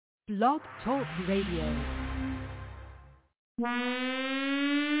Blog Talk Radio.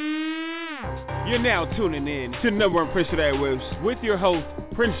 You're now tuning in to number one Prince of Airwaves with your host,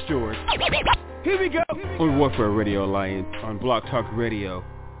 Prince George. Here we go on Warfare Radio Alliance on Blog Talk Radio.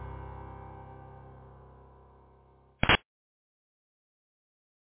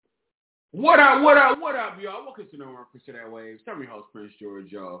 What up, y'all? Welcome to number one Prince of Airwaves. I'm your host, Prince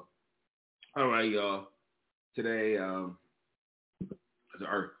George, y'all. All right, y'all. Today, is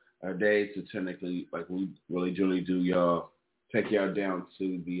our day to technically, like we really generally do, y'all, take y'all down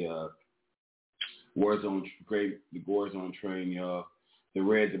to the Warzone train, y'all. The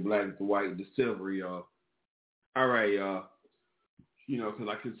red, the black, the white, the silver, y'all. All right, y'all. You know, because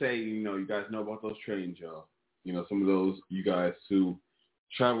I can say, you know, you guys know about those trains, y'all. You know, some of those, you guys who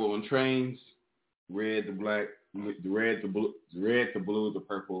travel on trains, red, the black, the red, the blue, the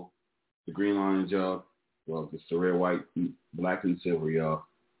purple, the green lines, y'all. Well, it's the red, white, black, and silver, y'all.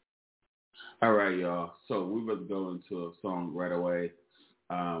 All right, y'all. So we're about to go into a song right away.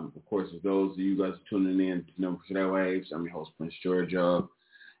 Of course, for those of you guys tuning in to Number for Airwaves, I'm your host, Prince George, y'all.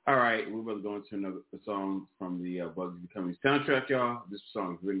 All right, we're about to go into a song from the Bugsy Becoming soundtrack, y'all. This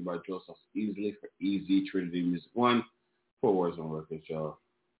song is written by Joseph Easley for Easy Trinityvision One for Warzone Records, y'all.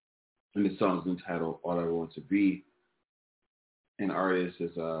 And the song is entitled All I Want to Be. And the artist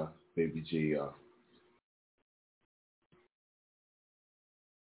is Baby G, y'all.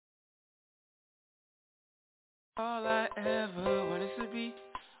 All I ever wanted to be,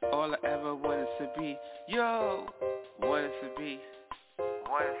 all I ever wanted to be, yo, wanted to be,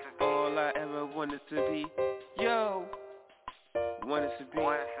 all I ever wanted to be, yo, wanted to be,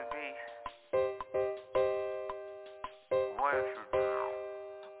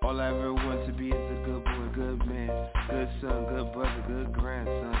 all I ever want to be is a good boy, good man, good son, good brother, good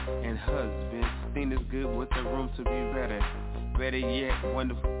grandson, and husband. Thing is good with the room to be better. Better yet,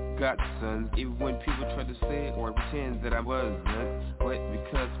 wonderful godsons. Even when people try to say it or pretend that I wasn't, but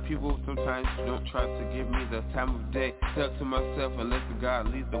because people sometimes don't try to give me the time of day, stuck to myself unless God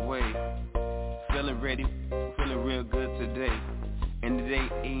leads the way. Feeling ready, feeling real good today, and the day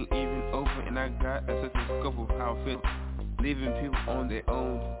ain't even over, and I got a sense of scope of how I feel. Leaving people on their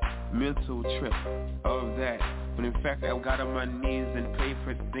own mental trip, all of that. But in fact, I got on my knees and prayed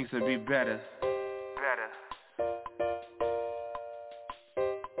for things to be better.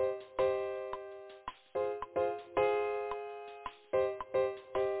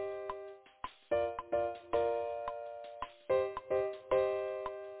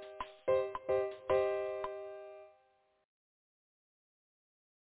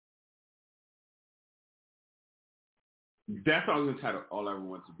 That song is entitled All I Ever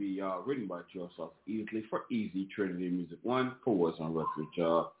Want to Be, y'all, written by Joseph Easley for Easy Trinity Music One for Warzone Records,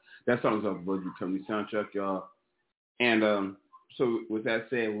 y'all. That song is off the Bugsy Becoming soundtrack, y'all. And so with that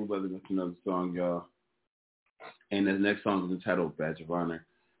said, we're about to go to another song, y'all. And the next song is entitled Badge of Honor.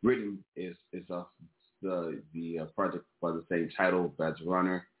 Written is off the project by the same title, Badge of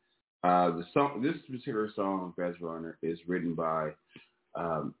Honor. This particular song, Badge of Honor, is written by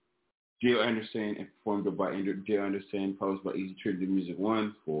Jill Anderson and performed by Jill Anderson, published by Easy Trinity Music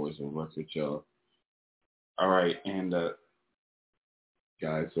One for Warzone Records, y'all. All right, and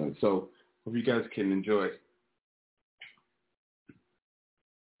guys, so hope you guys can enjoy.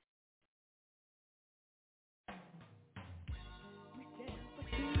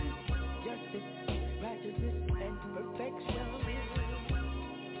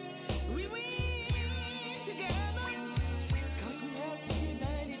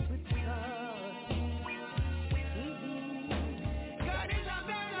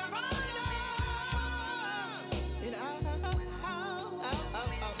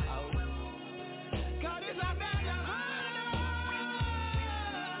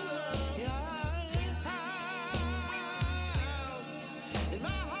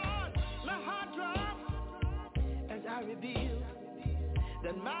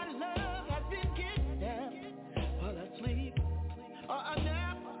 My love has been kidnapped while I sleep or I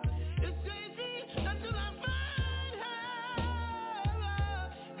nap. It stays me until I find her.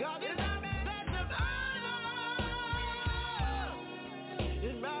 God is my badge of honor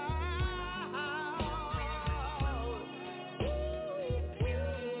in my house.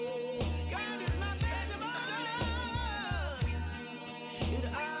 God is my badge of honor in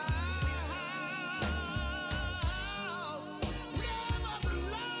our house.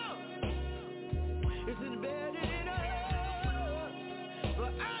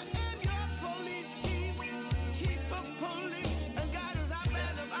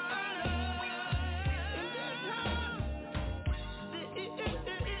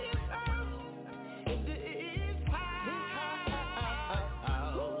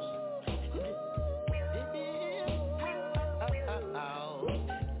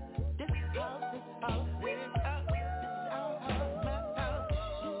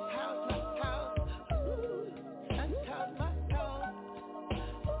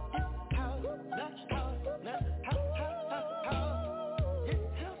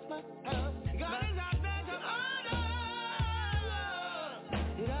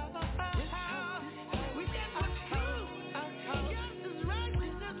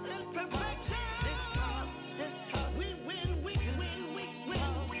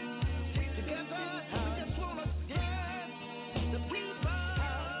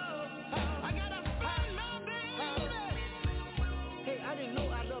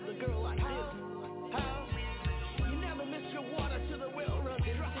 I love the girl like this. How? You never miss your water till the well runs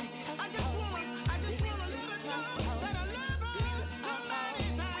dry. I just wanna let her know that I love her. Somebody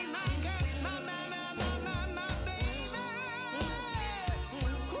find my girl, my baby.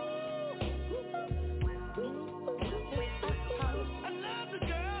 I love the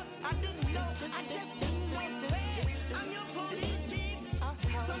girl. I didn't know. I just didn't know. Hey, I'm your police chief.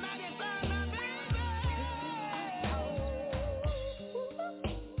 Somebody find my baby.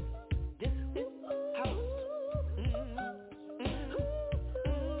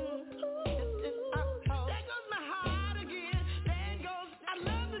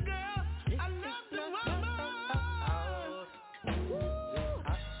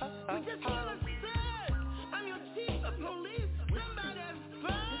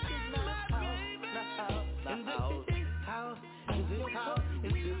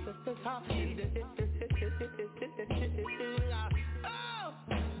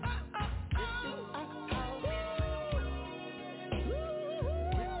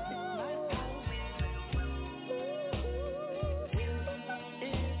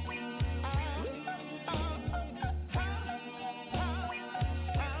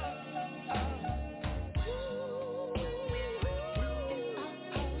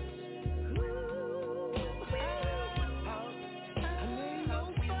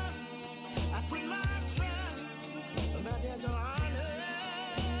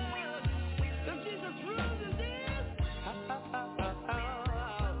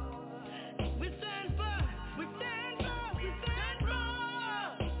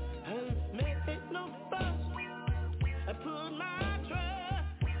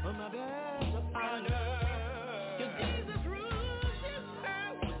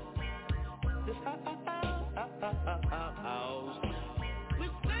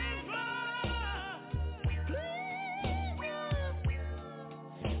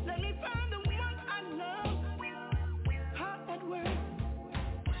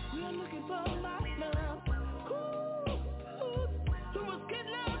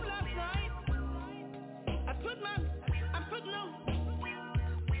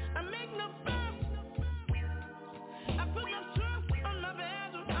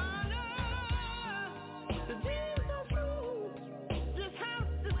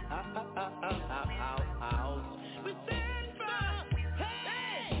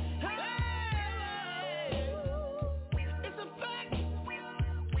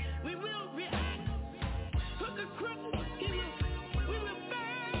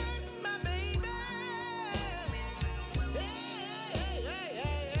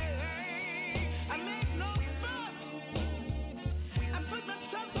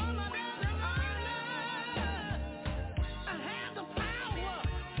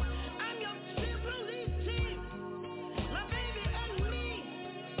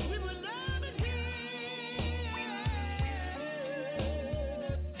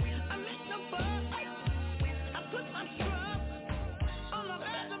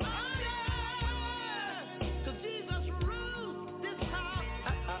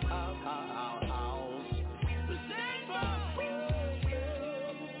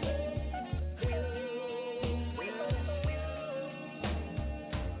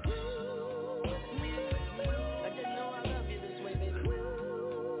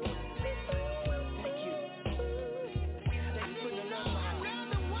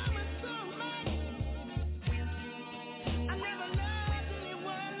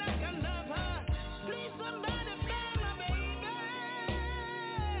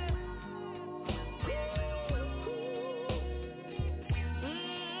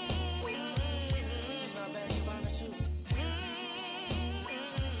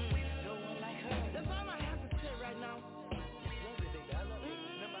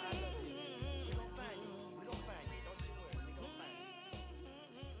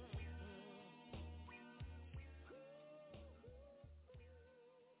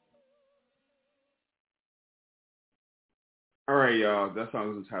 All right, y'all. That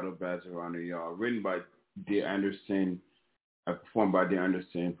song is entitled Badge of Honor, y'all. Written by Dear Anderson, performed by Dear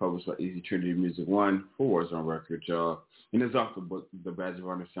Anderson, published by Easy Trinity Music 1 for Warzone Records, y'all. And it's off the Badge of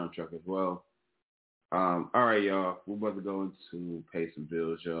Honor soundtrack as well. All right, y'all. We're about to go into pay some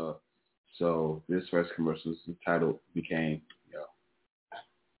bills, y'all. So this first commercial is entitled Became, y'all.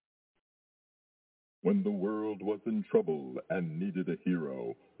 When the world was in trouble and needed a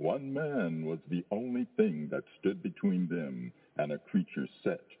hero, one man was the only thing that stood between them and a creature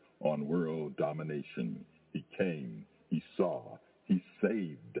set on world domination. He came, he saw, he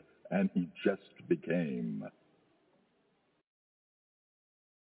saved, and he just became.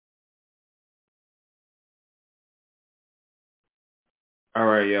 All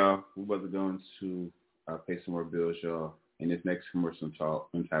right, y'all. We're about to go into pay some more bills, y'all. In this next commercial talk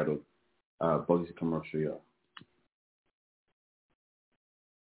entitled Bugsy Commercial, y'all.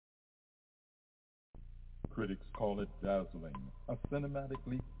 Critics call it dazzling, a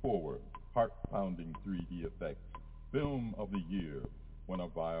cinematically forward, heart-pounding 3D effects, film of the year, when a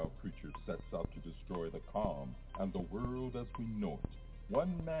vile creature sets out to destroy the calm and the world as we know it.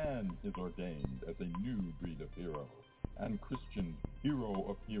 One man is ordained as a new breed of hero, and Christian hero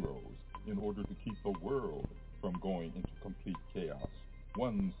of heroes, in order to keep the world from going into complete chaos,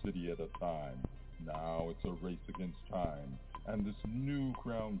 one city at a time. Now it's a race against time, and this new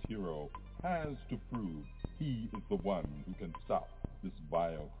crowned hero has to prove he is the one who can stop this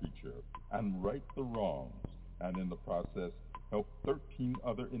vile creature and right the wrongs, and in the process help 13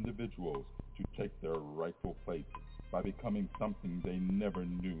 other individuals to take their rightful place by becoming something they never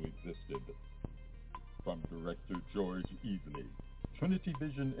knew existed. From director George Easley,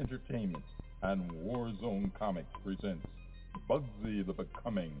 Trinityvision Entertainment and Warzone Comics presents Bugsy the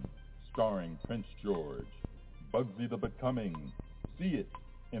Becoming, starring Prince George. Bugsy the Becoming. See it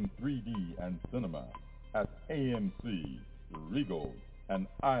in 3D and cinema at AMC, Regal, and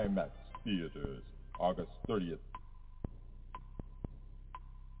IMAX theaters, August 30th.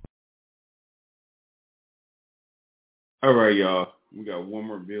 All right, y'all. We got one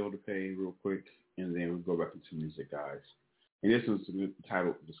more bill to pay real quick, and then we'll go back into music, guys. And this one's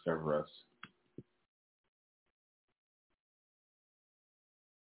titled Discover Us.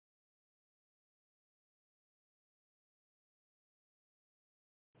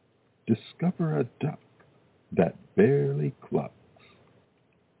 Discover a duck that barely clucks.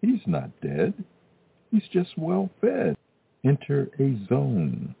 He's not dead. He's just well fed. Enter a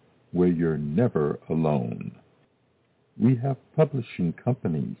zone where you're never alone. We have publishing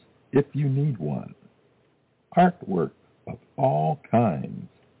companies if you need one. Artwork of all kinds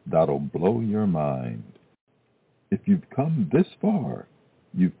that'll blow your mind. If you've come this far,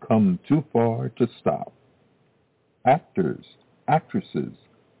 you've come too far to stop. Actors, actresses,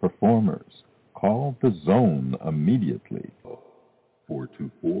 performers, call the zone immediately.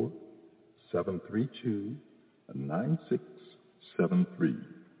 424-732-9673.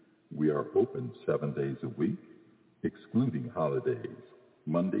 We are open 7 days a week, excluding holidays,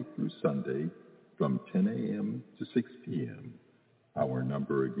 Monday through Sunday from 10 a.m. to 6 p.m. Our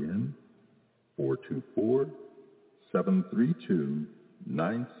number again,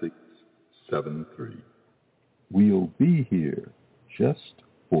 424-732-9673. We'll be here just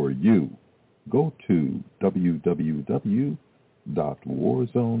for you. Go to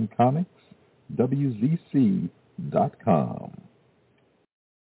www.warzonecomicswzc.com.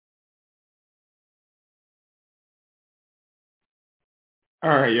 All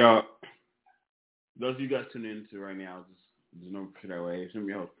right, y'all. Those of you guys tuning into right now, just know for that way. It's going to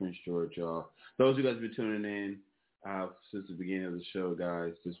be your host, Prince George, y'all. Those of you guys have been tuning in since the beginning of the show,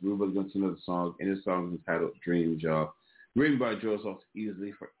 guys, we're going to another song, and this song is entitled Dreams, y'all. Written by Joseph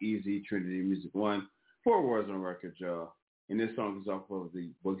Easley for Easy Trinity Music 1 for Warzone Records, y'all. And this song is off of the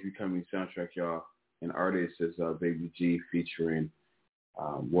Bugsy Coming soundtrack, y'all. And the artist is Baby G featuring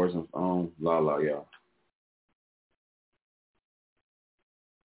Warzone's own La La, y'all.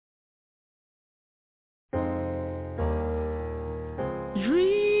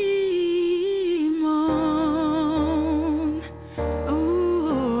 Dream on,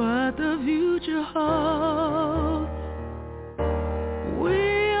 oh, what the future holds.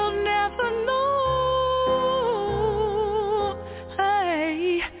 We'll never know.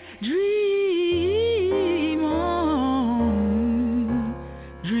 Hey, dream on,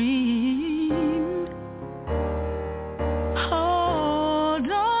 dream.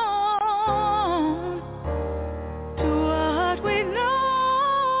 Hold on to what we know.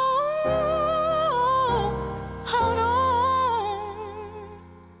 Hold on,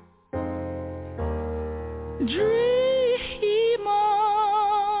 dream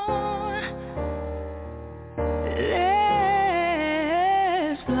on. Let's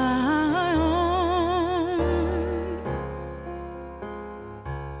fly on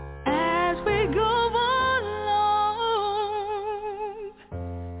as we go along.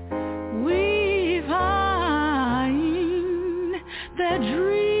 We find that dreams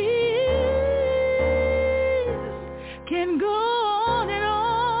can go on and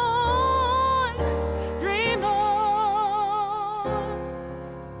on. Dream on.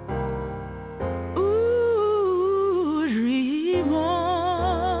 Ooh, dream on.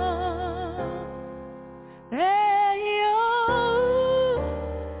 Hey, oh,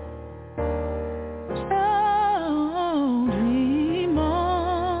 so dream on.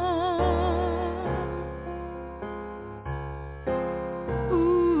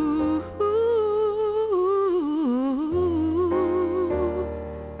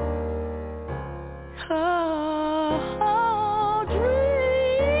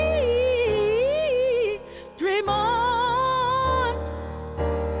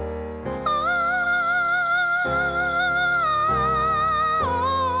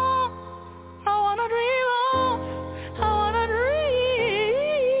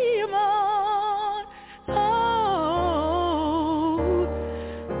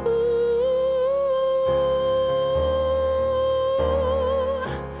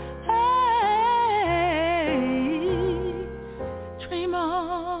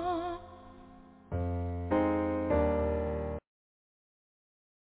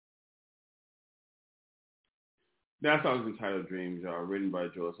 That song is entitled Dreams, y'all, written by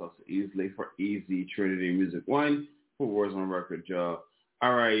Joel Salsa Easley for Easy Trinity Music 1 for Warzone Records, y'all.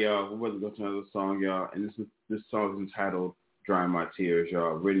 All right, y'all, we're about to go to another song, y'all, and this song is entitled Dry My Tears,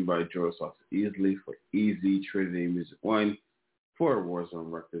 y'all, written by Joel Salsa Easley for Easy Trinity Music 1 for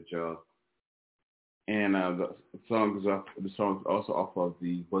Warzone Records, y'all. And the song is also off of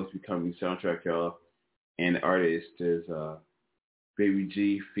the Voice Becoming soundtrack, y'all. And the artist is Baby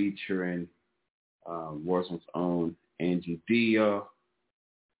G featuring Warzone's own Angie D, y'all.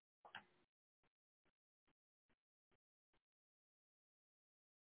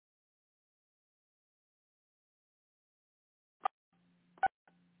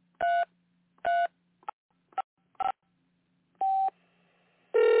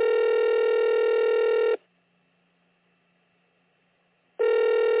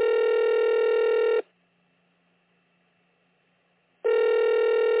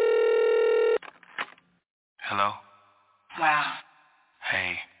 Hello? Wow.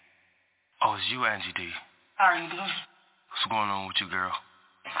 Hey. Oh, it's you, Angie D. How are you doing? What's going on with you, girl?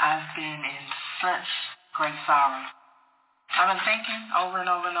 I've been in such great sorrow. I've been thinking over and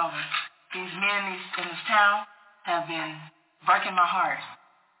over and over. These men in this town have been breaking my heart.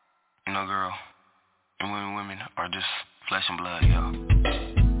 You know, girl, and women are just flesh and blood, yo.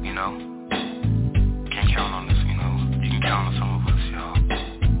 You know? Can't count on this, you know? You can count on some of us, yo.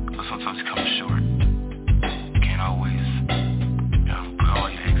 But sometimes you come short. Always, put all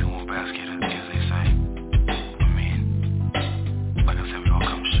your eggs in one basket, as they say. I mean, like I said, we all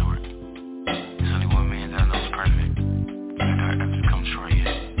come short. There's only one man that I know is perfect, and I just come short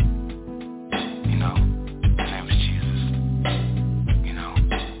yet. You know, his name is Jesus. You know,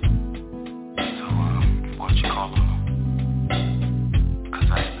 so why don't you call on him? 'Cause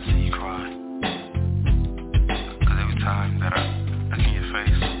I have to see you cry. 'Cause every time that I see your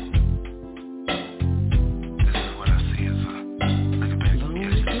face,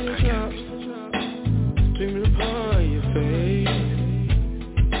 streaming upon your face.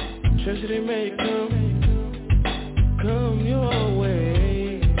 Tragedy may come your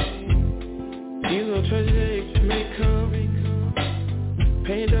way. You know tragedy may come.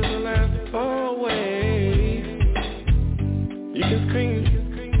 Pain doesn't last always. You can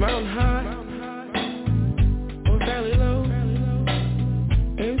scream mountain high or valley low.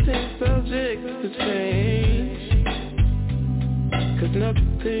 Everything's subject to change. 'Cause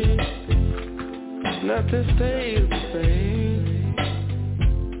nothing stays the same.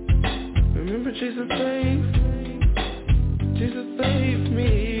 Remember Jesus saved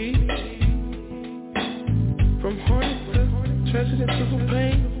me from heartache to tragedy to some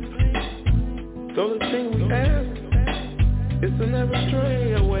pain. The only thing we ask is to never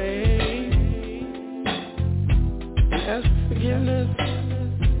stray away and ask for forgiveness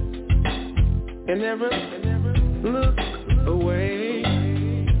and never look away.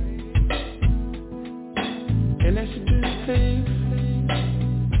 And I should do things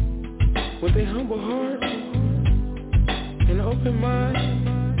with a humble heart and an open mind.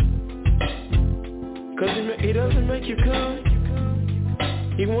 'Cause he doesn't make you come.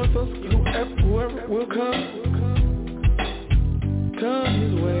 He wants us, whoever will come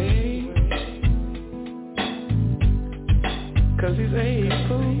his way. 'Cause he's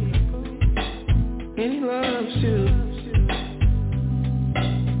able and he loves you.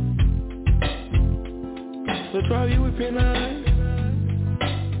 So dry you with your eyes,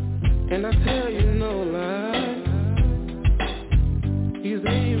 and I tell you no lie. He's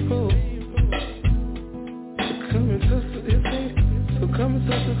able to come and touch his hand, so come and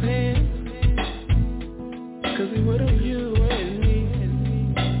touch his hand. 'Cause he waited on you and me.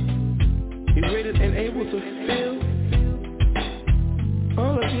 He's ready and able to fulfill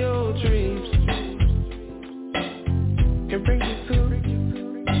all of your dreams and bring you to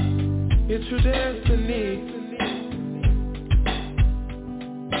your true destiny.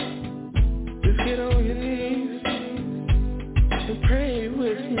 Get on your knees and pray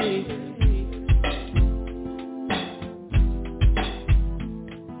with me.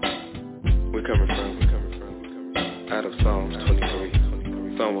 We're coming from out of Psalms 23,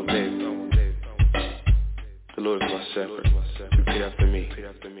 Psalm of David. The Lord is my shepherd. Repeat after me.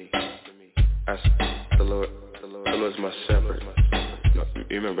 The Lord is my shepherd. No,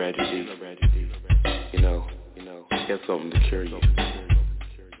 you remember Angie D. You know, he has something to cure you.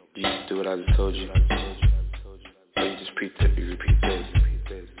 You just do what I just told you. Or you just repeat this.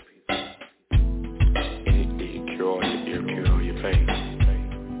 And you cure all your pain.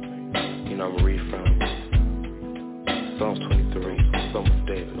 You know, I'm gonna read from Psalms 23, Psalm of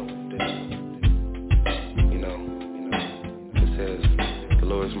David. You know, it says, the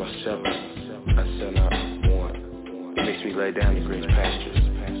Lord is my shepherd, I shall not want. makes me lay down in green pastures.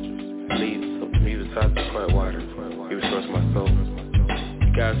 Leads me beside the quiet water. He restores my soul.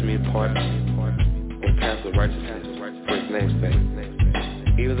 He guides me apart in paths of righteousness for his name's sake.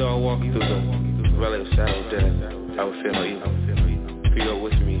 Even though I walk through the valley of shadow of death, I will fear no evil. For you are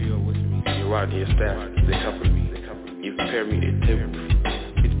with me. Your rod and your staff, they comfort me. You prepare me a table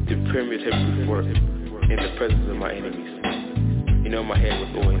before in the presence of my enemies. You know my head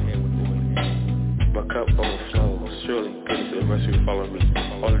with oil. My cup overflows. Surely goodness and mercy will follow me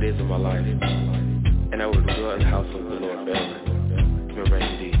all the days of my life. And I will dwell in the house of the Lord forever. Remember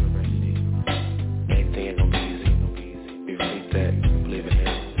indeed. Anything ain't gonna be easy. If you think that, believe in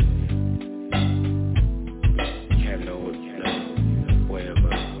him. You have no way of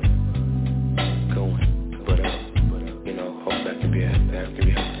going. But you know, hope that can be help to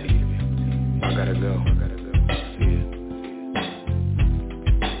you. I gotta go. See you.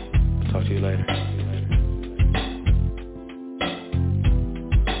 Talk to you later.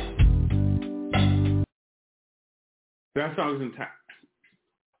 That song is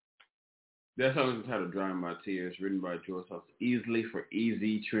entitled Drying My Tears, written by George Easley for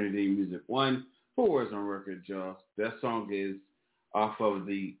Easy Trinity Music 1 for Warzone Records, y'all. That song is off of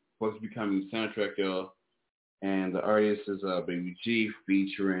the What's Becoming soundtrack, y'all. And the artist is Baby G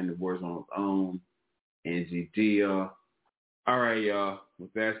featuring Warzone's own NGD, y'all. All right, y'all.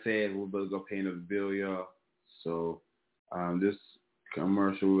 With that said, we'll better go pay another bill, y'all. So this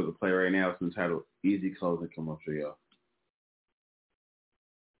commercial we're going to play right now is entitled Easy Clothing Commercial, y'all.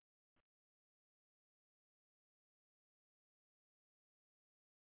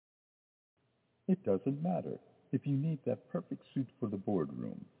 It doesn't matter if you need that perfect suit for the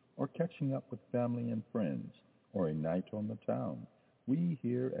boardroom, or catching up with family and friends, or a night on the town. We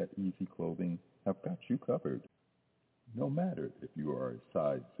here at Easy Clothing have got you covered. No matter if you are a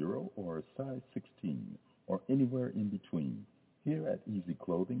size 0 or a size 16, or anywhere in between, here at Easy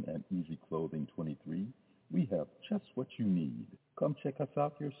Clothing and Easy Clothing 23, we have just what you need. Come check us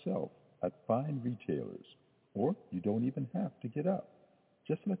out yourself at fine retailers, or you don't even have to get up.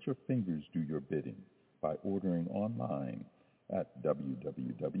 Just let your fingers do your bidding by ordering online at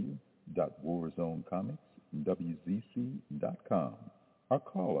www.warzonecomicswzc.com or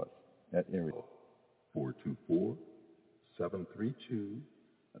call us at area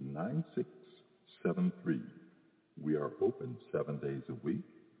 424-732-9673. We are open 7 days a week,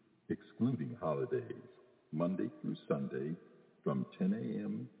 excluding holidays, Monday through Sunday from 10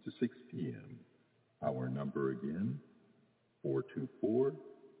 a.m. to 6 p.m. Our number again, 424-732-9673.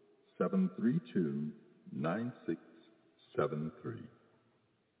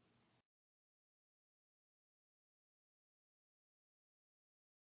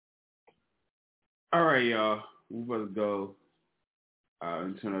 All right, y'all. We're going to go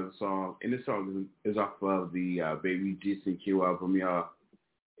into another song. And this song is off of the Baby GCQ album, y'all.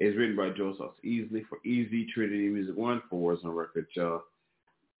 It's written by Joseph Easley for Easy Trinity Music 1 for Warzone Records, y'all.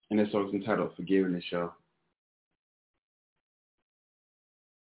 And this song is entitled Forgiveness, y'all.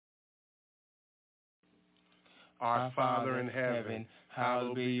 Our Father in heaven,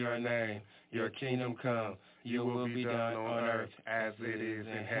 hallowed be your name. Your kingdom come, your will be done on earth as it is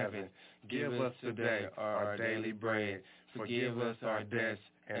in heaven. Give us today our daily bread. Forgive us our debts,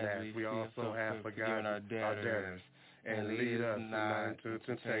 and as we also have forgiven our debtors. And lead us not into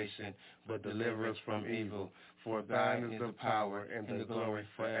temptation, but deliver us from evil. For thine is the power and the glory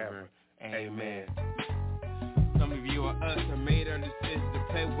forever. Amen. Some of you or us have made our decision to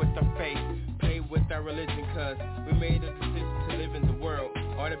play with our faith, play with our religion, cause we made a decision to live in the world.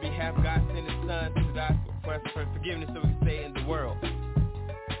 On the behalf of God sent his son to die for us for forgiveness so we can stay in the world.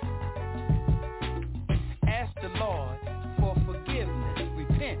 Ask the Lord for forgiveness.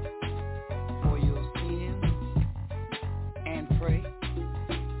 Repent for your sins and pray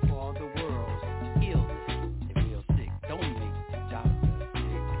for the world's illness. If you're sick, don't make the doctor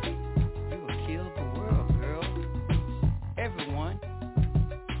sick. You will kill the world, girl. Everyone.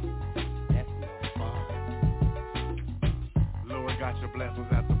 That's no fun. Lord got your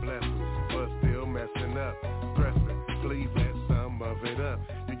blessings after blessings, but still messing up, stressing. Please let some of it up.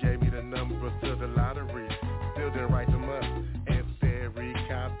 You gave me the numbers to the lottery, still didn't write them up. Instead,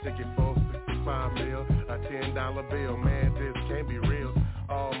 recount ticket for $65 million, a $10 bill. Man, this can't be real.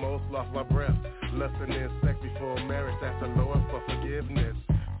 Almost lost my breath, lusting in sex before marriage. That's the Lord for forgiveness.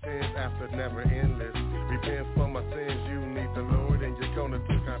 Sins after never endless. Repent for my sins. You need the Lord and you're gonna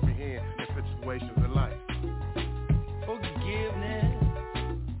to comprehend the situations of life. Forgiveness.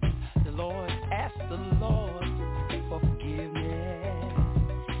 The Lord, ask the Lord for forgiveness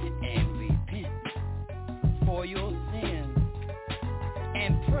and repent for your sins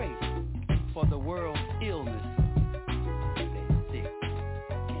and pray for the world's illness.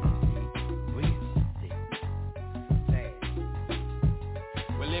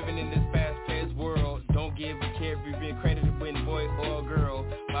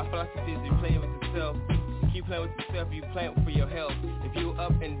 philosophy is you play with yourself. You keep playing with yourself, you play for your health. If you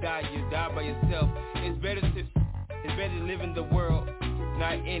up and die, you die by yourself. It's better to live in the world,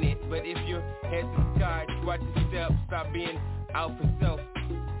 not in it. But if your head's to the sky, watch your step, stop being out for self.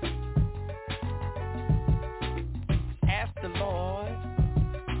 Ask the Lord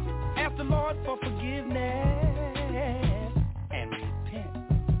for forgiveness and repent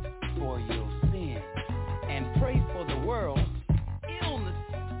for your sins and pray for the world's illness.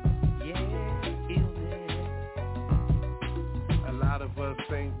 Yeah, illness. A lot of us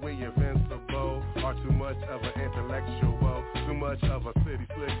think we invincible, are too much of an intellectual, too much of a city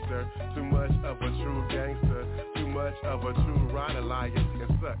slickster, too much of a true gangster, too much of a true rider liar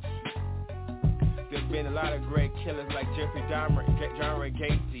and such. There's been a lot of great killers like Jeffrey Dahmer, John Ray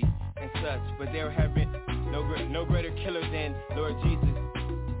Gacy, and such, but there have been no greater killer than Lord Jesus.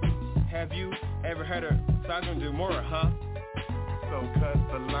 Have you ever heard of Sodom and Gomorrah, huh? So cut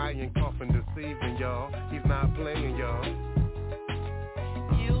the lying, coughing, deceiving y'all. He's not playing y'all.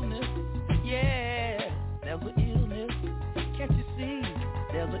 Illness, yeah, there's an illness. Can't you see?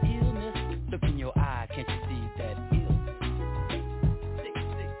 There's an illness. Look in your eye, can't you see that illness? Sick.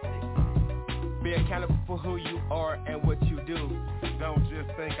 Be accountable for who you are and what you do. Don't just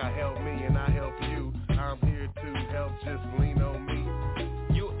think I help me and I help you. I'm here to help, just lean on me.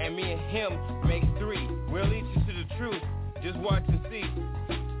 You and me and him make three. We'll lead you to the truth. Just watch and see.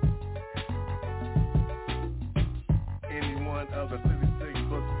 Any one of the 66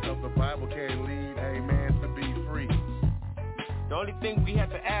 books of the Bible can lead a man to be free. The only thing we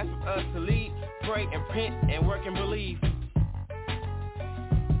have to ask of us to lead, pray and repent and work and believe. And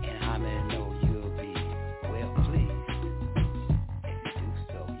how many know you'll be well pleased? If you do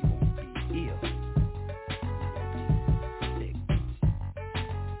so, you won't be ill. You won't be sick.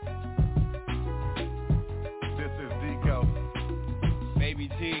 This is Deco. Baby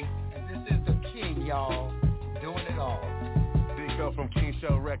G. And this is the king, y'all, doing it all. Deco from King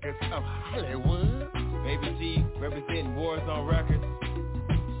Show Records of Hollywood. Baby G representing Warzone Records.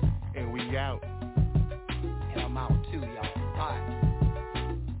 And we out. And I'm out too, y'all. Bye.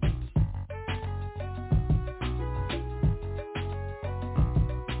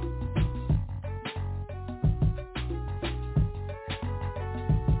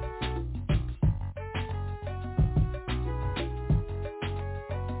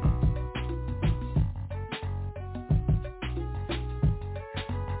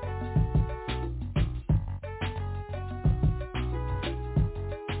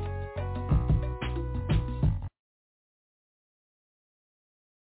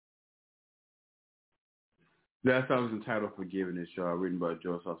 That song is entitled Forgiveness, y'all, written by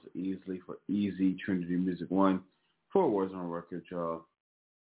Joseph Easley for Easy Trinity Music 1 for Warzone Records, y'all.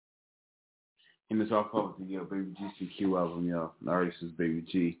 And it's off of the Baby GCQ album, y'all. The artist is Baby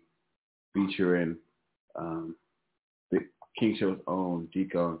G, featuring the King Show's own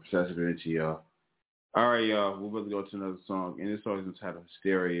Deco and Pa Sacio Davinci, y'all. All right, y'all, we're about to go to another song. And this song is entitled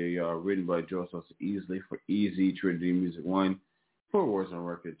Hysteria, y'all, written by Joseph Easley for Easy Trinity Music 1 for Warzone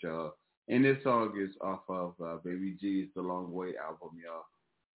Records, y'all. And this song is off of Baby G's The Long Way album, y'all.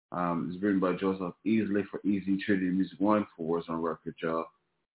 It's written by Joseph Easley for Easy Trinity Music 1 for Warzone Records, y'all.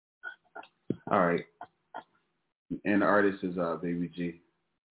 All right. And the artist is Baby G.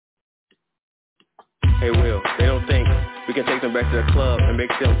 Hey, Will, they don't think we can take them back to the club and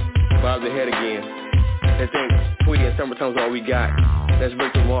make them bob their head again. They think Tweety and Summertime's all we got. Let's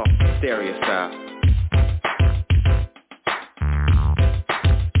break them off, stereo style.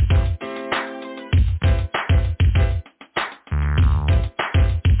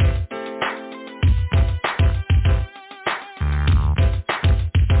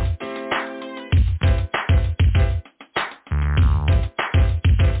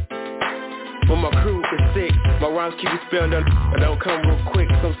 Keep you spelled on, I don't come real quick.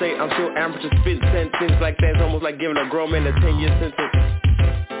 Some say I'm still amateur spitting sentences like that. It's almost like giving a grown man a 10-year sentence.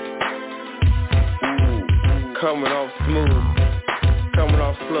 Ooh, coming off smooth, coming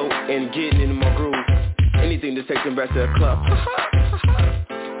off slow and getting into my groove. Anything to take them back to the club.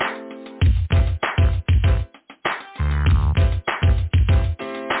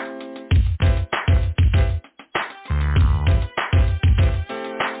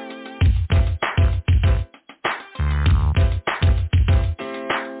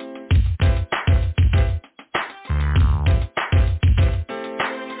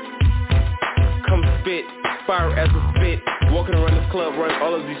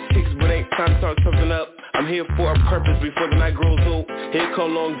 Here for a purpose before the night grows old. Here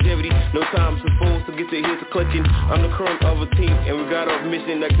come longevity, no time to fool. So get your heels clicking. I'm the current of a team, and we got our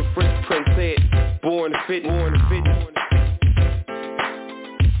mission like the Fresh Prince said. Born to fit, born to fit.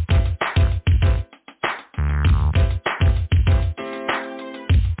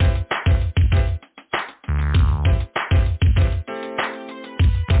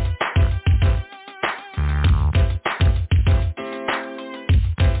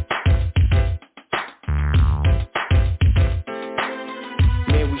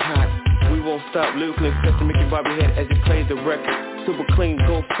 Lyrically express to make your bobby head as you play the record. Super clean,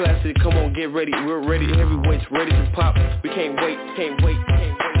 go classic, come on, get ready. We're ready, heavyweights, ready to pop. We can't wait.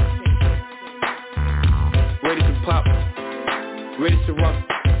 Ready to pop, ready to rock.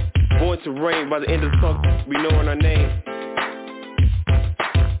 Born to reign, by the end of the song, we knowing our name.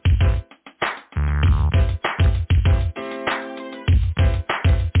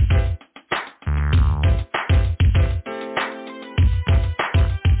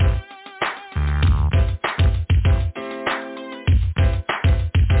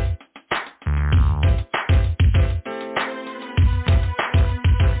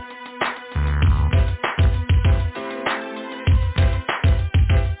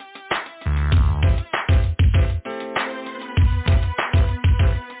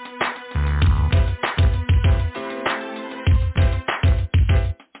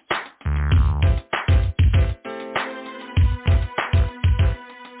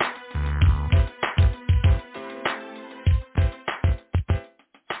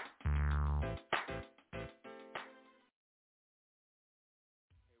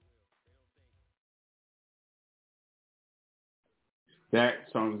 That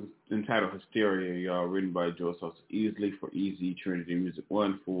song is entitled Hysteria, y'all, written by Joe Sauce Easley for Easy Trinity Music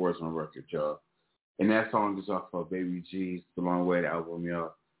 1 for Warzone Record, y'all. And that song is off of Baby G's The Long Way album,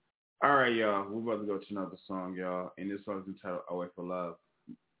 y'all. All right, y'all, we're about to go to another song, y'all. And this song is entitled Away for Love,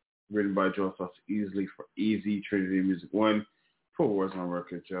 written by Joe Sauce Easley for Easy Trinity Music 1 for Warzone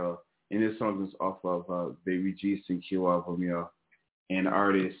Record, y'all. And this song is off of Baby G's CQ album, y'all. And the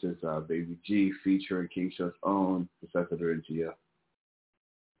artist is Baby G featuring King Show's own Pa Sacio Davinci, y'all.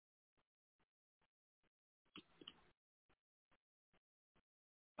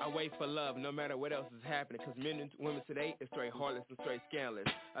 I wait for love no matter what else is happening, cause men and women today is straight heartless and straight scandalous.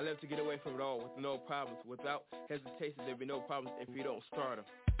 I live to get away from it all with no problems. Without hesitation, there'll be no problems if you don't start them.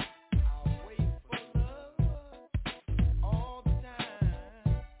 I wait for love all the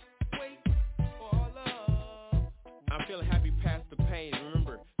time. Wait for love. I'm feeling happy past the pain.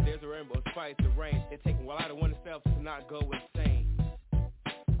 Remember, there's a rainbow despite the rain. It takes a while to oneself to not go insane. I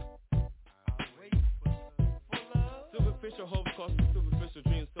wait for love. Superficial hope costs superficial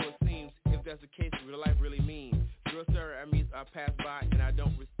dreams, so it seems. If that's the case, what life really means. Real sir, I mean, I pass by and I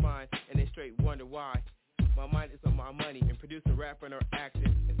don't respond, and they straight wonder why. My mind is on my money and producing, rapping, or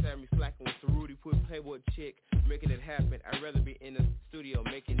acting. Instead of me slacking with the Rudy Put Playboy chick, making it happen. I'd rather be in the studio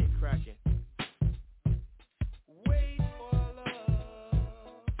making it cracking. Wait for love,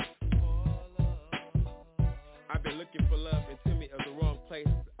 I've been looking for love in too many of the wrong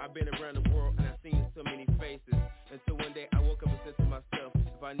places. I've been around the world and I've seen so many faces. Until one day I woke up and said to myself,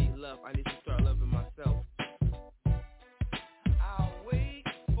 if I need love, I need to start loving myself. I'll wait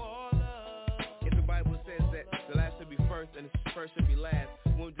for love. If the Bible says that the last should be first and the first should be last,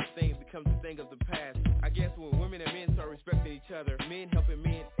 when this thing becomes a thing of the past. I guess when women and men start respecting each other, men helping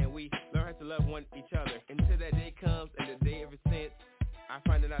men, and we learn how to love each other. Until that day comes and the day ever since, I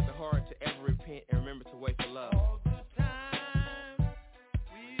find it not too hard to ever repent and remember to wait for love. All the time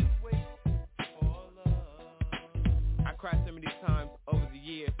we wait for love. I cried so many times over the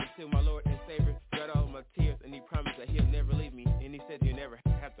years until my Lord and Savior dried all my tears, and he promised that he'll never leave me, and he said you'll never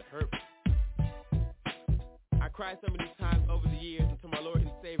have to hurt me. I cried so many times over the years until my Lord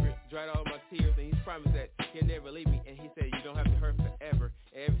and Savior dried all my tears, and he's promised that he'll never leave me, and he said you don't have to hurt forever.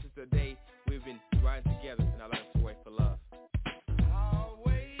 And ever since the day we've been riding together, and I learned to wait for love. I'll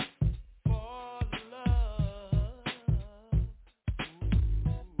wait for love.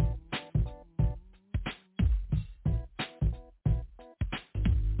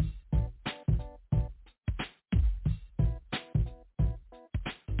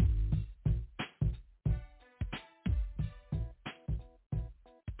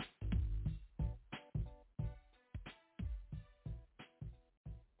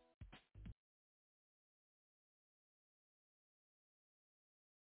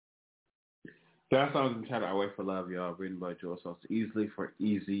 That song is entitled I Wait for Love, y'all, written by Joe Sauce Easley for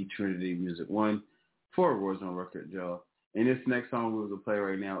Easy Trinity Music 1 for Warzone Record, y'all. And this next song we're going to play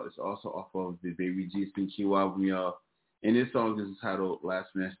right now is also off of the Baby G CQ album, y'all. And this song is entitled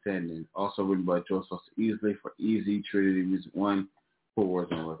Last Man Standing, also written by Joe Sauce Easley for Easy Trinity Music 1 for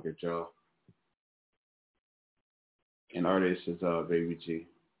Warzone Record, y'all. And artist is Baby G.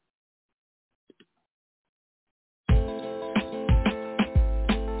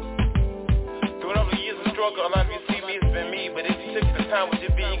 A lot of you see me, it's been me. But if you took the time, would you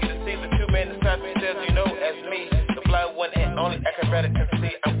be eager to see the two men inside themselves, you know, as me, the blind one and only acrobatic can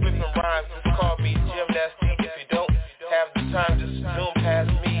see. I'm flipping rhymes, just call me gymnastic. If you don't have the time, just zoom past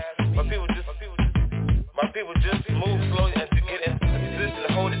me. My people just move slowly and to get in position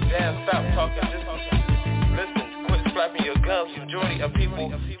to hold it down. Stop talking, just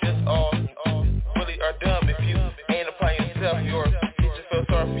feel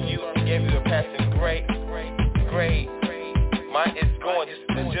sorry for you. He gave you a passing grade. Mine is going just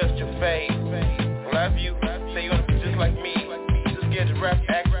to adjust your fade. Love you, say you wanna be just like me. Just get to rap,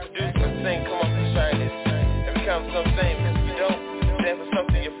 act, produce, and sing. Come up and shine it and become something. If you don't stand for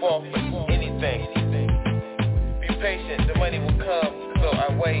something, you fall for anything. Be patient, the money will come. So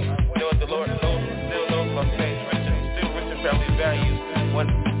I wait, knowing the Lord knows, still knows my face. Still rich in family values. When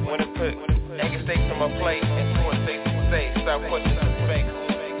I put egg and steaks on my plate, and someone safe to say, stop questioning the fake.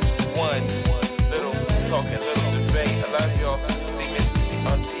 One little talking, little debate. A lot of y'all see me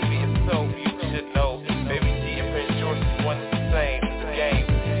on TV, and so you should know. Baby G and Prince George is one and the same. The game,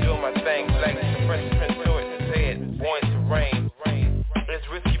 doing my thing, like the Prince George said, born to reign. It's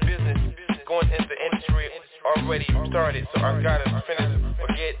risky business, going into the industry already started, so I gotta finish.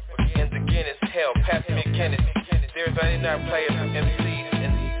 Forget in the Guinness, hell, pass me a Guinness. There's 99 players from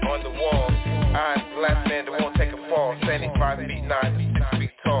MCs on the wall. I'm the last man that won't take a fall. Standing 5 feet 9 to 6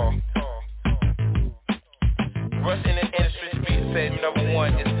 feet tall. Rush in the industry speed said number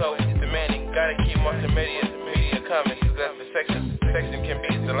one is so demanding. Gotta keep multimedia coming. That's the section can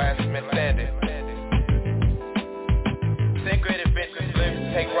be the last man standing. 10 great adventures, live,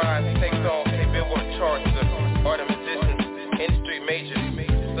 take rhymes, take songs, take billboard charts. The art of musicians, industry major.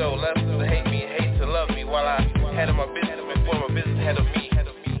 So love to hate me and hate to love me while I handle my business before my business handle me.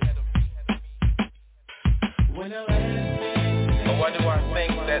 But why do I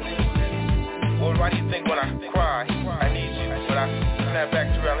think that? Well, why do you think when I cry, I need you? When I snap back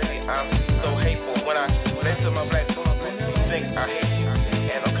to reality, I'm so hateful. When I lace up my black boots, you think I hate you.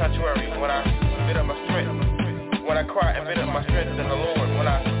 And on contrary, when I bit up my strength, when I cry and bit up my strength in the Lord, when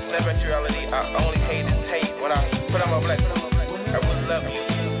I snap back to reality, I only hate is hate. When I put on my black boots, I would love you,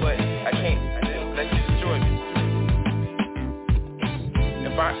 but I can't let you destroy me.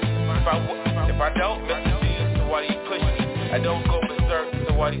 If I don't listen to you, so why do you push me? I don't go berserk,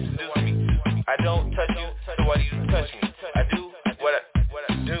 so why do you seduce me? I don't touch you, so why do you touch me? I do what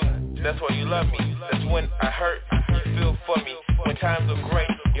I do, that's why you love me. That's when I hurt, you feel for me. When times are great,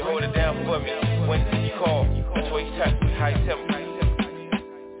 you hold it down for me. When you call, that's why you tell me how you tell me.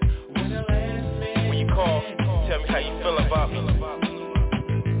 When you call, tell me how you feel about me.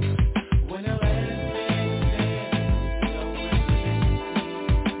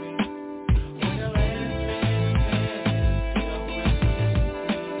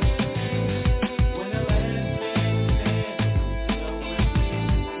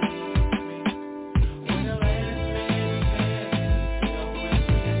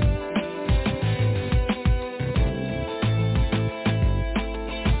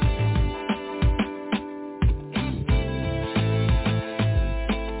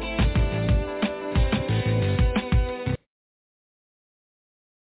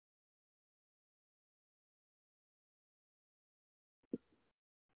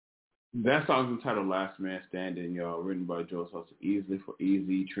 That song's entitled Last Man Standing, y'all, written by Joe Sosa Easley for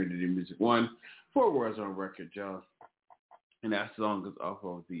Easy, Trinity Music One, for Warzone Record, y'all. And that song is off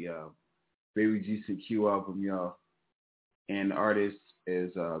of the Baby G CQ album, y'all. And the artist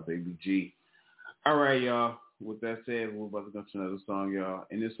is Baby G. All right, y'all. With that said, we're about to go to another song, y'all.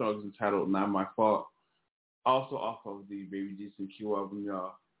 And this song is entitled Not My Fault. Also off of the Baby G CQ album,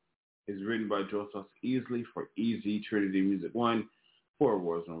 y'all. It's written by Joe Sosa Easley for Easy, Trinity Music One, for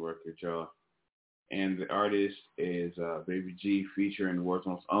Warzone Record, y'all. And the artist is Baby G featuring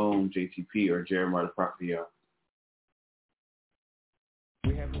Warzone's own JTP or Jeremiah the Prophet, y'all.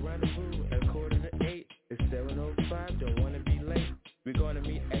 We have a rendezvous at 7:45. It's 7:05, don't want to be late. We're going to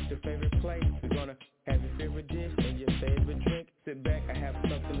meet at your favorite place. We're going to have your favorite dish and your favorite drink. Sit back, I have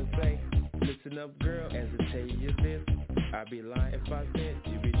something to say. Listen up, girl, as I tell you this. I'd be lying if I said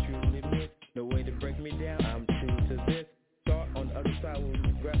you'd be truly missed. No way to break me down, I'm true to this. Thought on the other side where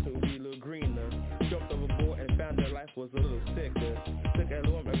the grass would be a little greener. Jumped overboard and found her life was a little sicker. Took a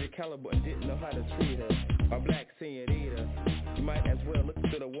little of your caliber and didn't know how to treat her. A black senorita. You might as well look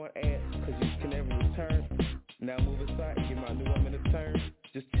to the one ad, cause you can never return. Now move aside and give my new woman a turn.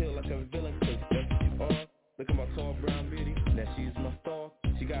 Just chill like a villain, cause that's what you are. Look at my tall brown beauty, now she's my star.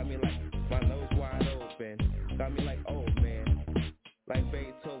 She got me like my nose wide open. Got me like, oh man. Like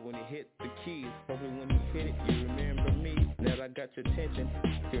Beethoven when he hit the keys. Hopefully when he hit it, you remember me. Now that I got your attention,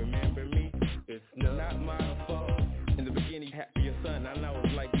 you remember me. It's not my fault. In the beginning, you had your son, and I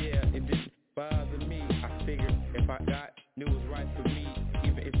was like, yeah, it didn't bother me. I figured if I got, knew it was right for me,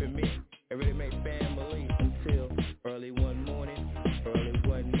 even if it meant everyday made family. Until early one morning, early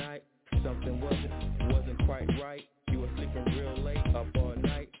one night, something wasn't quite right. You were sleeping real late, up all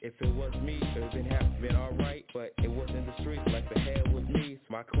night. If it was me, it would have been alright. But it wasn't the streets like the hell with me.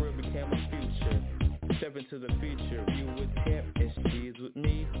 So my career became my future. Step into the future, you with him and she's with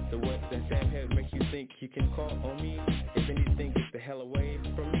can call on me. If anything, get the hell away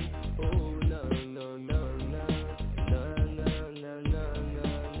from me. Oh, no, no, no, no, no, no, no, no,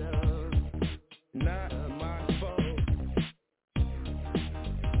 no, not my fault.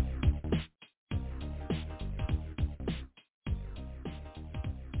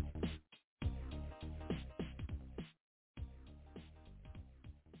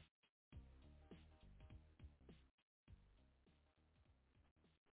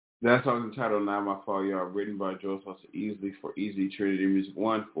 That song is entitled Not My Fault, y'all, written by Joe Sauce Easley for Easy Trinity Music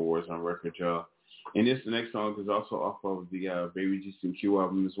 1 for Warzone Record, y'all. And the next song is also off of the Baby G CQ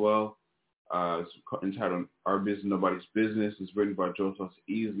album as well. It's entitled Our Business, Nobody's Business. It's written by Joe Sauce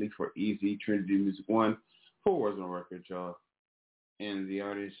Easley for Easy Trinity Music 1 for Warzone Record, y'all. And the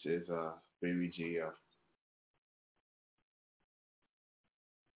artist is Baby G.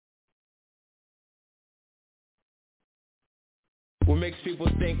 What makes people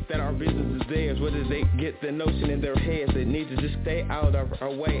think that our business is theirs? Where did they get the notion in their heads? They need to just stay out of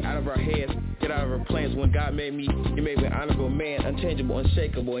our way, out of our heads, get out of our plans. When God made me, He made me an honorable man, unchangeable,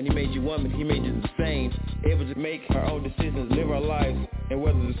 unshakable, and He made you woman, He made you the same, able to make our own decisions, live our lives, and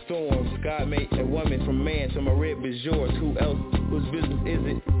weather the storms. God made a woman from man, so my rib is yours. Who else, whose business is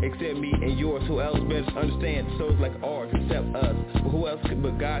it except me and yours? Who else better understand souls like ours except us? But who else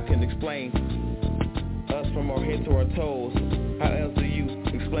but God can explain us from our head to our toes? How else do you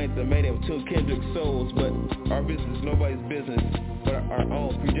explain the mating of two kindred souls? But our business is nobody's business but our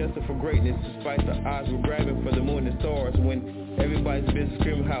own, predestined for greatness. Despite the odds, we're grabbing for the moon and stars. When everybody's business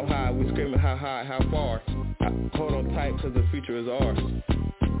screaming how high, we're screaming how high, how far. Hold on tight, cause the future is ours.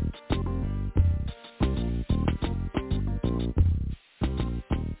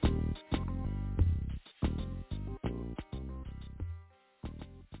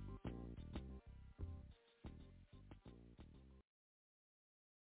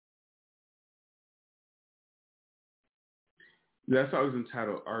 That song is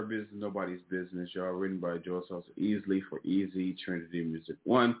entitled Our Business, Nobody's Business, y'all, written by Joe Sauce Easley for Easy Trinity Music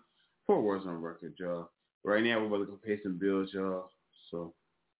 1 for Warzone Record, y'all. Right now, we're about to go pay some bills, y'all. So,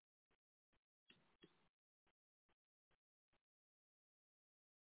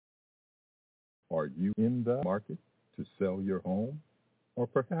 are you in the market to sell your home, or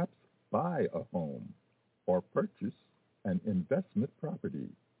perhaps buy a home, or purchase an investment property?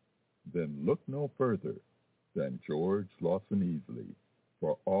 Then look no further than George Lawson Easley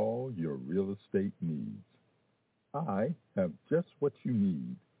for all your real estate needs. I have just what you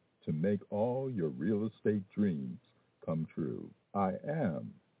need to make all your real estate dreams come true. I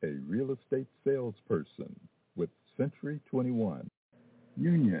am a real estate salesperson with Century 21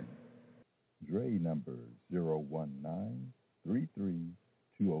 Union. Dre number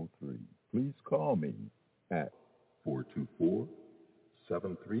 019-33203. Please call me at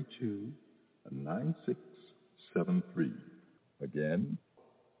 424-732-9673. Again,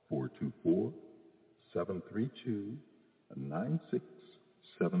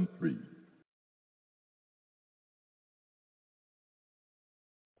 424-732-9673.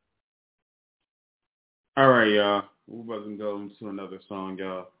 all right, y'all. We're about to go into another song,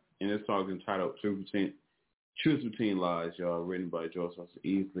 y'all. And this song is entitled Truth Between Lies, y'all, written by Joe Sauce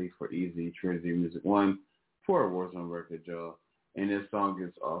Easley for Easy Trinity Music 1 for Warzone Record, y'all. And this song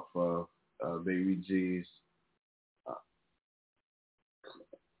is off of Baby G's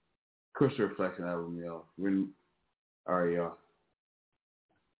Crystal Reflection album, y'all. All right, y'all.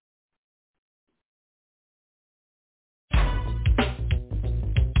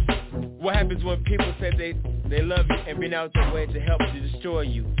 What happens when people say they love you and been out their way to help to destroy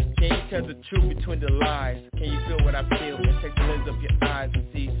you? Can you tell the truth between the lies? Can you feel what I feel and take the lens of your eyes and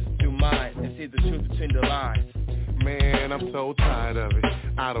see through mine and see the truth between the lies? Man, I'm so tired of it.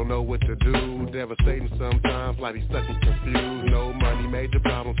 I don't know what to do. Devastating sometimes, like he's stuck and confused. No money, major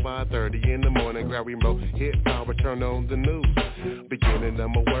problems, 5:30 in the morning. Grab remote, hit power, turn on the news. Beginning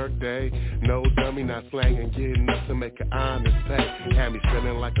of my work day. No dummy, not slanging, getting up to make an honest pay. Had me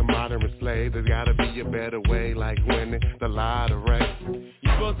feeling like a modern slave. There's gotta be a better way, like winning the lottery.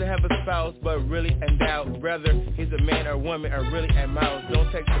 You're supposed to have a spouse, but really endowed. Whether he's a man or woman or really a mouse. Don't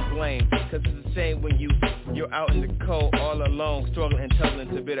take the blame, cause it's a shame when you're out in the cold, all alone, struggling and tugging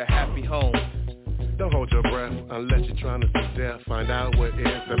to build a happy home. Don't hold your breath unless you're trying to see death. Find out what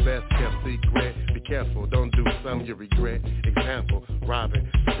is the best kept secret. Be careful, don't do something you regret. Example, robbing,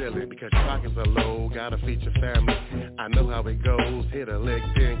 stealing, because your pockets are low. Gotta feed your family. I know how it goes. Hit a lick,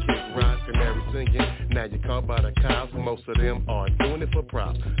 then kick rocks and every singing. Now you're caught by the cops. Most of them are doing it for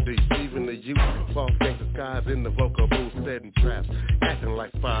props. Deceiving the youth. False gangster skies in the vocal booth, setting traps. Acting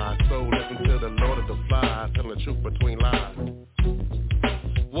like spies. So listen to the Lord of the Flies. Telling the truth between lies.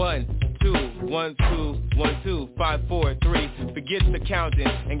 1, 2, 1, 2, 1, 2, 5, 4, 3. Forget the counting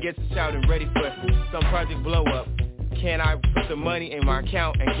and get to shouting, ready for some project blow up. Can I put the money in my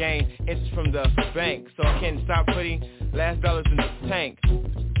account and gain interest from the bank so I can stop putting last dollars in the tank?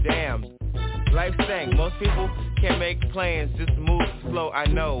 Damn, life stank. Most people can't make plans, just move slow. I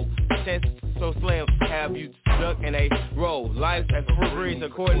know, chance so slim, have you stuck in a row. Life's as free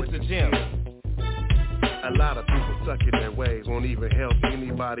according to Jim. A lot of people stuck in their ways, won't even help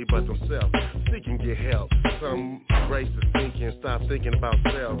anybody but themselves. Seek and get help. Some race is thinking, stop thinking about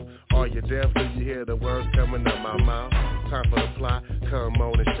self. Are you deaf? Do you hear the words coming out my mouth? Time for the plot, come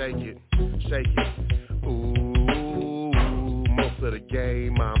on and shake it, shake it. Ooh, most of the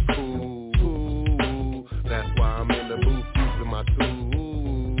game I'm cool. Ooh, that's why I'm in the booth using my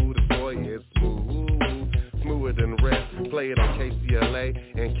tool. The boy is smooth, smoother than the rest. Play it on KCLA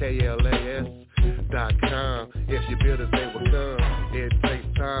and KLAS.com. If you build it, they will come. It takes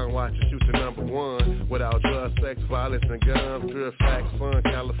time, watch you shoot the number one. Without drugs, sex, violence, and guns. Pure facts, fun,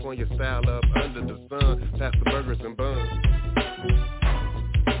 California style up under the sun. Pass the burgers and buns.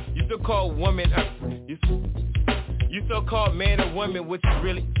 You still call woman, you still call man or woman, which is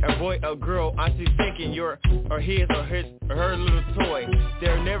really a boy or girl. Auntie thinking you're or his or her little toy.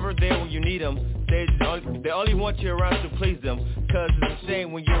 They're never there when you need them. They only want you around to please them. Cause it's a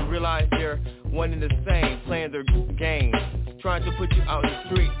shame when you realize they're one and the same, playing their game, trying to put you out in the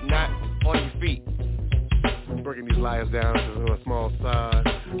street, not on your feet. Breaking these liars down to a small size.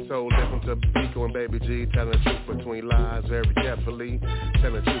 So listen to Biko and Baby G, telling the truth between lies very carefully.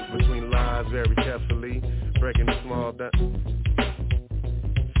 Telling the truth between lies very carefully. Breaking the small down.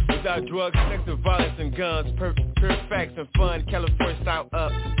 Without drugs, sex, and violence and guns, pure facts and fun, California style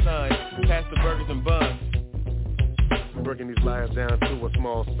up the sun, past the burgers and buns. Breaking these lies down to a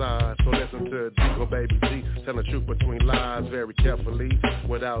small size. So listen to Biko, Baby G, telling the truth between lies very carefully.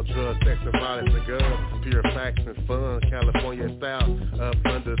 Without drugs, sex, and violence and guns, pure facts and fun, California style up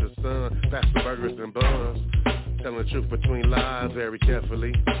under the sun, past the burgers and buns. Telling the truth between lies very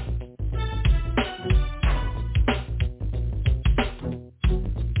carefully.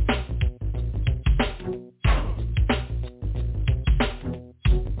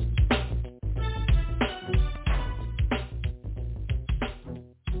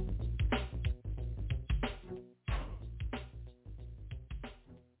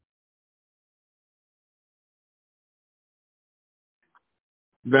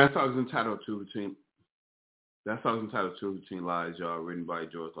 That song's entitled Two Between Lies, y'all, written by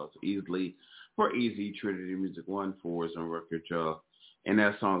George Easley for Easy Trinity Music 1 for Warzone record, y'all. And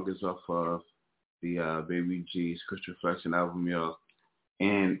that song is off of the Baby G's Crystal Reflection album, y'all.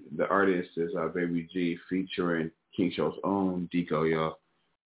 And the artist is Baby G featuring King Show's own Deco, y'all.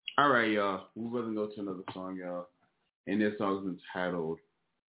 All right, y'all. We're going to go to another song, y'all. And this song is entitled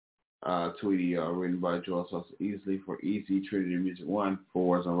Tweety, written by Joel Easley for Easy Trinity Music 1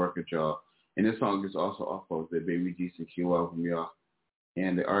 for Warzone record, y'all. And this song is also off of the Baby G CQ album, y'all.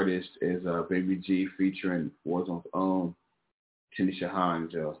 And the artist is Baby G featuring Warzone's own Tanisha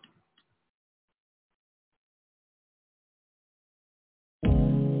Hines, y'all.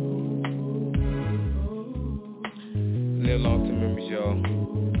 Live long to memories, y'all.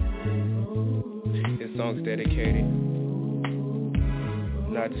 This song's dedicated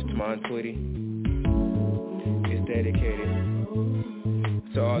not just to my Tweety. It's dedicated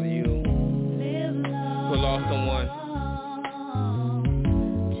to all of you who lost someone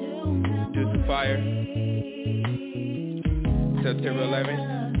due to fire. September 11th,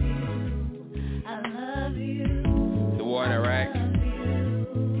 the war in Iraq,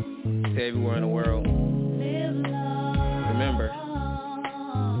 to everywhere in the world. Remember,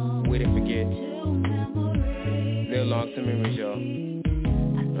 we didn't forget. Live long to memories, y'all.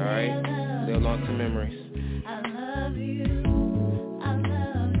 Alright, live long to memories.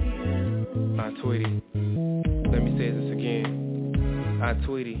 Tweety, let me say this again.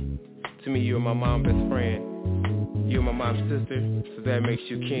 Tweety, to me you are my mom's best friend. You're my mom's sister, so that makes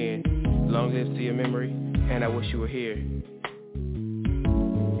you kin. Long live to your memory, and I wish you were here.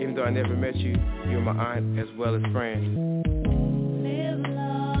 Even though I never met you, you're my aunt as well as friend.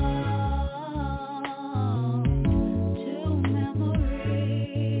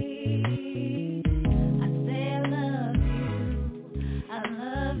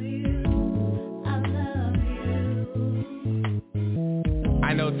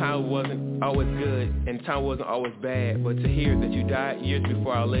 Time wasn't always good, and time wasn't always bad, but to hear that you died years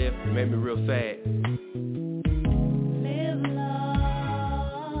before I lived made me real sad.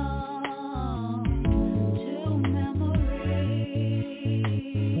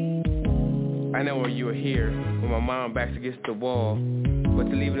 I I know when you were here, when my mom backs against the wall.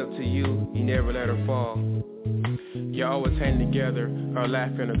 But to leave it up to you, you never let her fall. You're always hanging together, or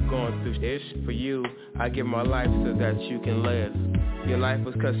laughing or going through ish. For you, I give my life so that you can live. Your life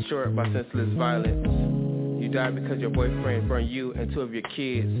was cut short by senseless violence. You died because your boyfriend burned you and 2 of your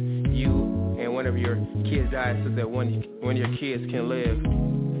kids. You and 1 of your kids died so that one of your kids can live.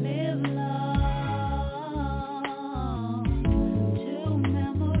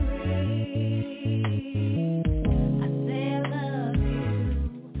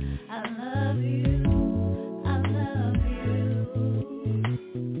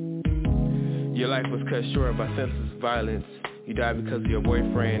 Your life was cut short by senseless violence. You died because your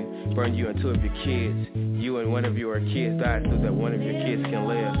boyfriend burned you and 2 of your kids. You and 1 of your kids died so that 1 of your kids can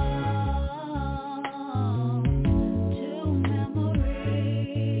live.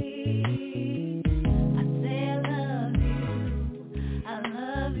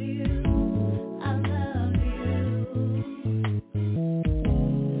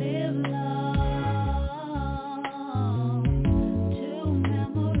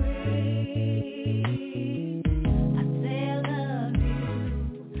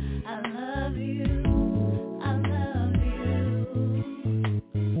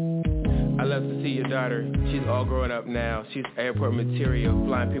 She's all growing up now. She's airport material,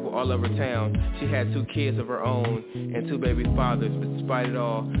 flying people all over town. She had 2 kids of her own and 2 baby fathers. But despite it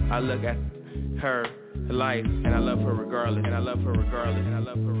all, I look at her life and I love her regardless. And I love her regardless. And I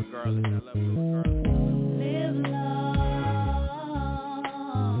love her regardless. And I love her regardless. Live long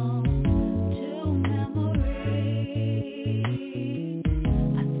to memory.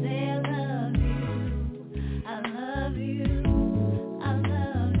 I say I love you. I love you. I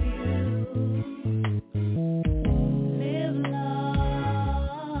love you.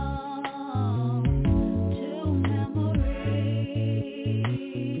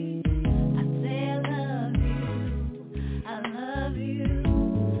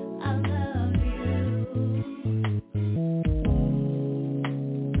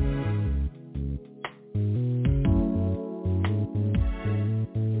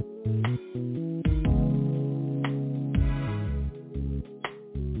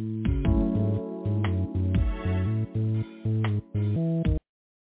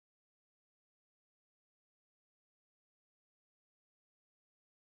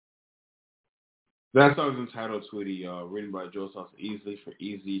 That song is entitled Tweety, y'all, written by Joe Sauce Easley for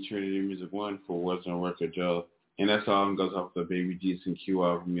Easy Trinity Music 1 for Warzone Record, y'all. And that song goes off the Baby G's and Q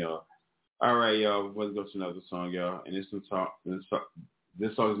album, y'all. All right, y'all, let's go to another song, y'all. And this song is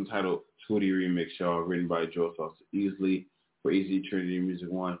entitled Tweety Remix, y'all, written by Joe Sauce Easley for Easy Trinity Music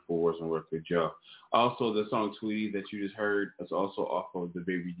 1 for Warzone Record, y'all. Also, the song Tweety that you just heard is also off of the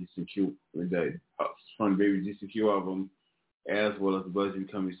Baby G's and Q, from the Baby G's and Q album, as well as the Bugsy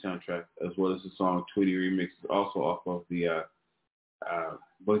Coming soundtrack, as well as the song Tweety Remix is also off of the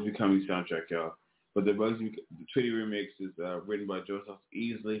Bugsy Coming soundtrack, y'all. But the Tweety Remix is written by Joe Sauce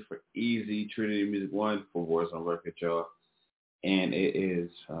Easley for Easy Trinity Music 1 for Warzone Record, y'all. And it is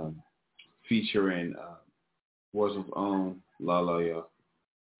featuring Warzone's own La, y'all.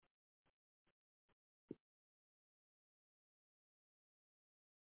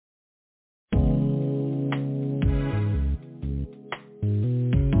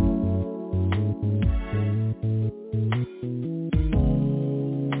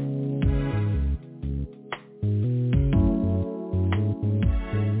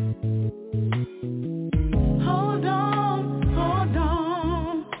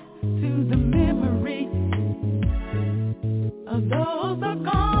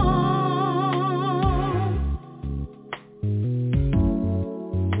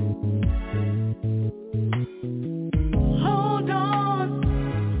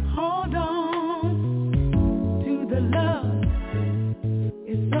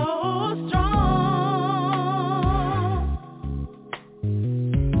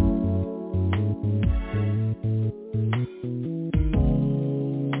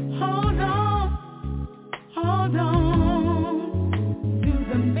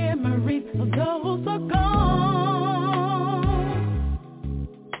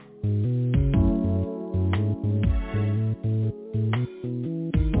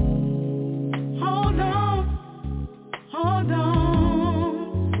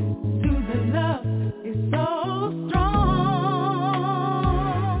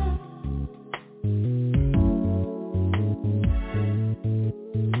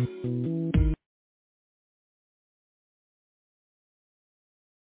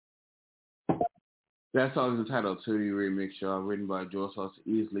 That song is entitled Tweety Remix, y'all, written by Joe Sauce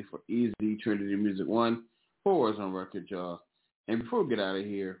Easley for Easy Trinity Music 1 for Warzone Record, y'all. And before we get out of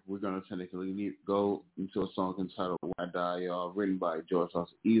here, we're going to technically go into a song entitled When I Die, y'all, written by George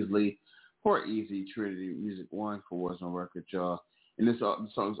Easley for Easy Trinity Music 1 for Warzone Records, y'all. And this song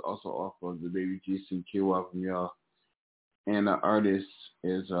is also off of the Baby G CQ album, y'all. And the artist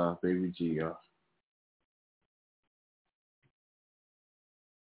is Baby G, y'all.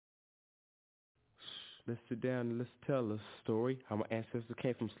 Let's sit down and let's tell a story. How my ancestors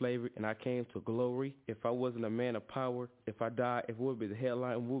came from slavery and I came to glory. If I wasn't a man of power, if I died, if it would be the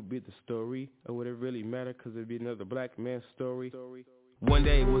headline, what would be the story? Or would it really matter? Cause it'd be another black man's story. One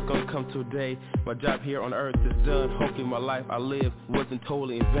day was gonna come to a day. My job here on earth is done. Hopefully my life I live wasn't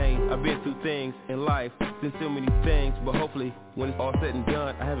totally in vain. I've been through things in life, been so many things, but hopefully when it's all said and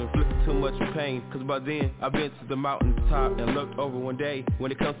done, I haven't inflicted too much pain. Cause by then I've been to the mountain top and looked over one day.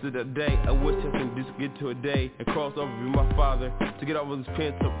 When it comes to that day, I wish I can just get to a day and cross over with my father to get over this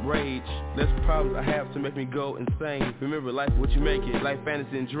pent up rage. Less problems I have to make me go insane. Remember, life what you make it, life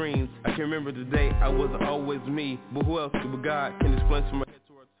fantasy and dreams. I can remember the day I wasn't always me, but who else but God can explain from my head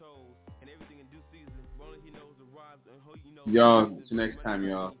to our toes and everything in due season. Only he knows the rhymes and who you know. Y'all, till next time,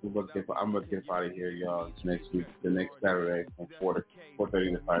 y'all. I'm about to get out of here, y'all. It's next week, the next Saturday from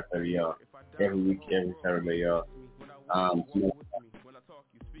 4:30 to 5:30, y'all. Every week, every Saturday, y'all.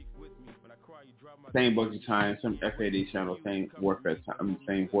 Same bugsy time, some FAD channel, same warfare time,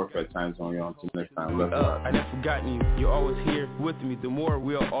 time zone, y'all. Until next time, love you. I never forgotten you. You're always here with me. The more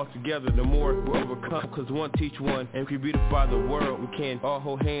we are all together, the more we'll overcome. Cause one teach one, and we beautify the world. We can all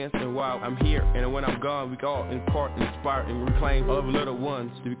hold hands, and while I'm here, and when I'm gone, we can all impart, inspire, and reclaim all of the little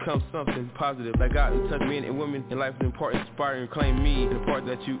ones to become something positive. Like God and touch men and women in life, impart, inspire, and claim me, the part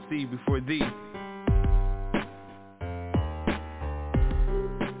that you see before thee.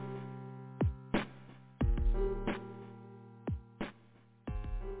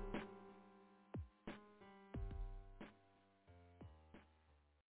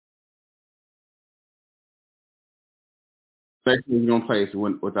 Next thing we're going to play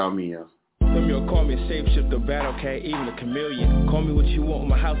is Without Me, y'all. Some y'all call me a shapeshifter, battle cat, even a chameleon. Call me what you want,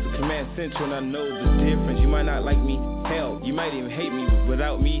 my house is command central, and I know the difference. You might not like me, hell, you might even hate me.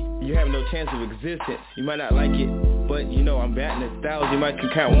 Without me, you have no chance of existence. You might not like it, but you know I'm batting 1,000. You might can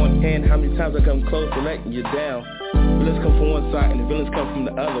count one hand how many times I come close to letting you down. Villains come from one side and the villains come from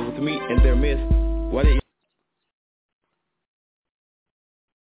the other. With me in their midst, why did